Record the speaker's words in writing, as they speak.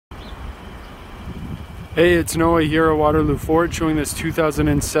Hey, it's Noah here at Waterloo Ford showing this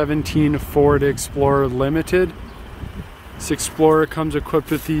 2017 Ford Explorer Limited. This Explorer comes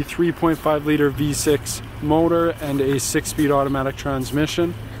equipped with the 3.5 liter V6 motor and a 6-speed automatic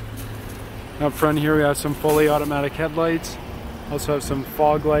transmission. Up front here we have some fully automatic headlights, also have some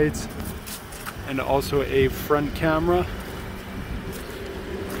fog lights and also a front camera.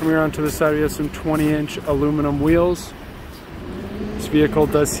 Coming around to the side we have some 20-inch aluminum wheels. This vehicle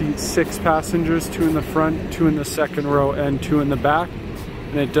does seat 6 passengers, 2 in the front, 2 in the second row, and 2 in the back.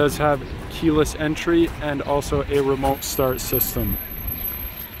 And it does have keyless entry and also a remote start system.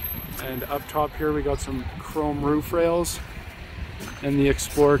 And up top here we got some chrome roof rails. And the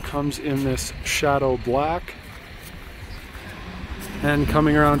Explorer comes in this shadow black. And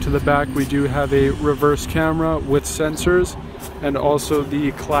coming around to the back we do have a reverse camera with sensors and also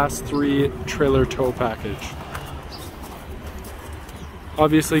the Class 3 trailer tow package.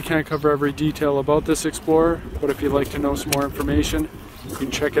 Obviously can't cover every detail about this Explorer, but if you'd like to know some more information, you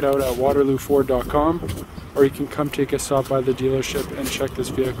can check it out at waterlooford.com, or you can come take a stop by the dealership and check this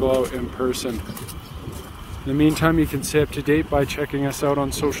vehicle out in person. In the meantime, you can stay up to date by checking us out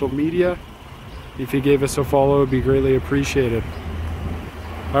on social media. If you gave us a follow, it would be greatly appreciated.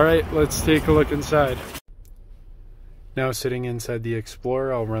 Alright, let's take a look inside. Now sitting inside the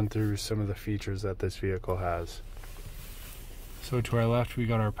Explorer, I'll run through some of the features that this vehicle has. So to our left we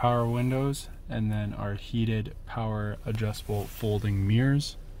got our power windows and then our heated power adjustable folding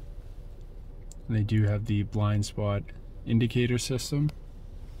mirrors. And they do have the blind spot indicator system.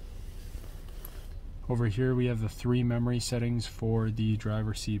 Over here we have the 3 memory settings for the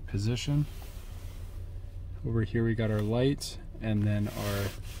driver's seat position. Over here we got our lights and then our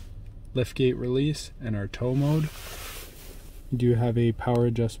liftgate release and our tow mode. We do have a power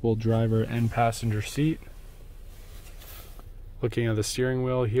adjustable driver and passenger seat. Looking at the steering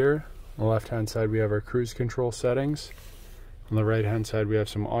wheel here, on the left hand side we have our cruise control settings. On the right hand side we have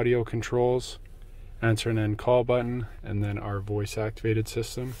some audio controls, answer and end call button, and then our voice activated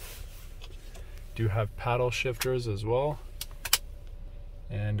system. Do have paddle shifters as well.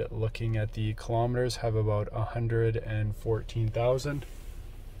 And looking at the kilometers, have about 114,000.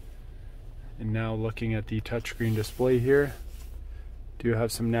 And now looking at the touchscreen display here, do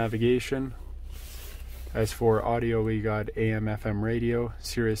have some navigation. As for audio, we got AM FM radio,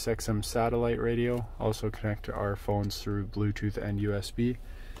 Sirius XM satellite radio, also connect to our phones through Bluetooth and USB,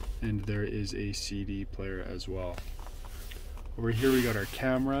 and there is a CD player as well. Over here we got our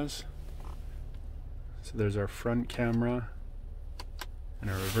cameras. So there's our front camera and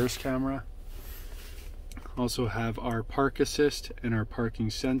our reverse camera. Also have our park assist and our parking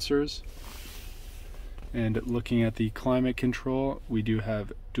sensors. And looking at the climate control, we do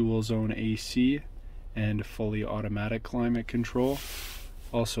have dual zone AC and fully automatic climate control.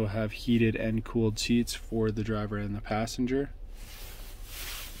 Also have heated and cooled seats for the driver and the passenger.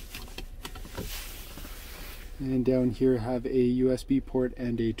 And down here have a USB port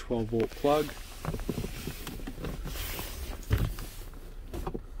and a 12-volt plug.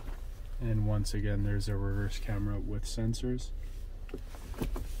 And once again there's a reverse camera with sensors.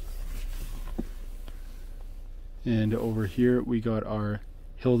 And over here we got our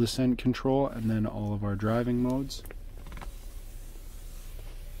hill descent control and then all of our driving modes.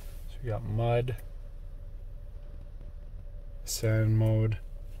 So we got mud, sand mode,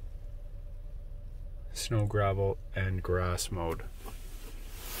 snow, gravel, and grass mode.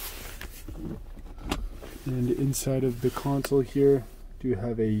 And inside of the console here do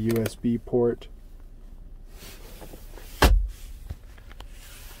have a USB port.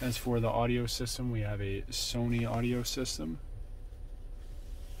 As for the audio system, we have a Sony audio system.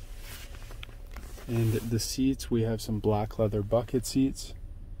 And the seats, we have some black leather bucket seats.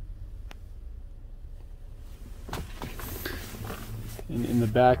 And in the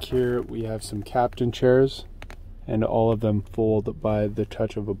back here we have some captain chairs, and all of them fold by the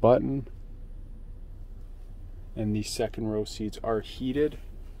touch of a button. And the second row seats are heated,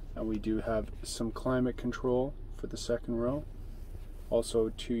 and we do have some climate control for the second row.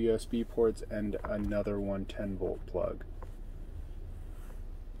 Also 2 USB ports and another 10-volt plug.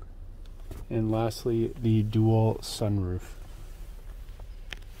 And lastly, the dual sunroof.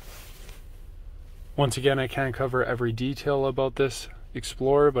 Once again, I can't cover every detail about this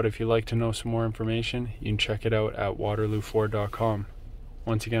Explorer, but if you'd like to know some more information, you can check it out at waterlooford.com.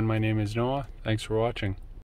 Once again, my name is Noah. Thanks for watching.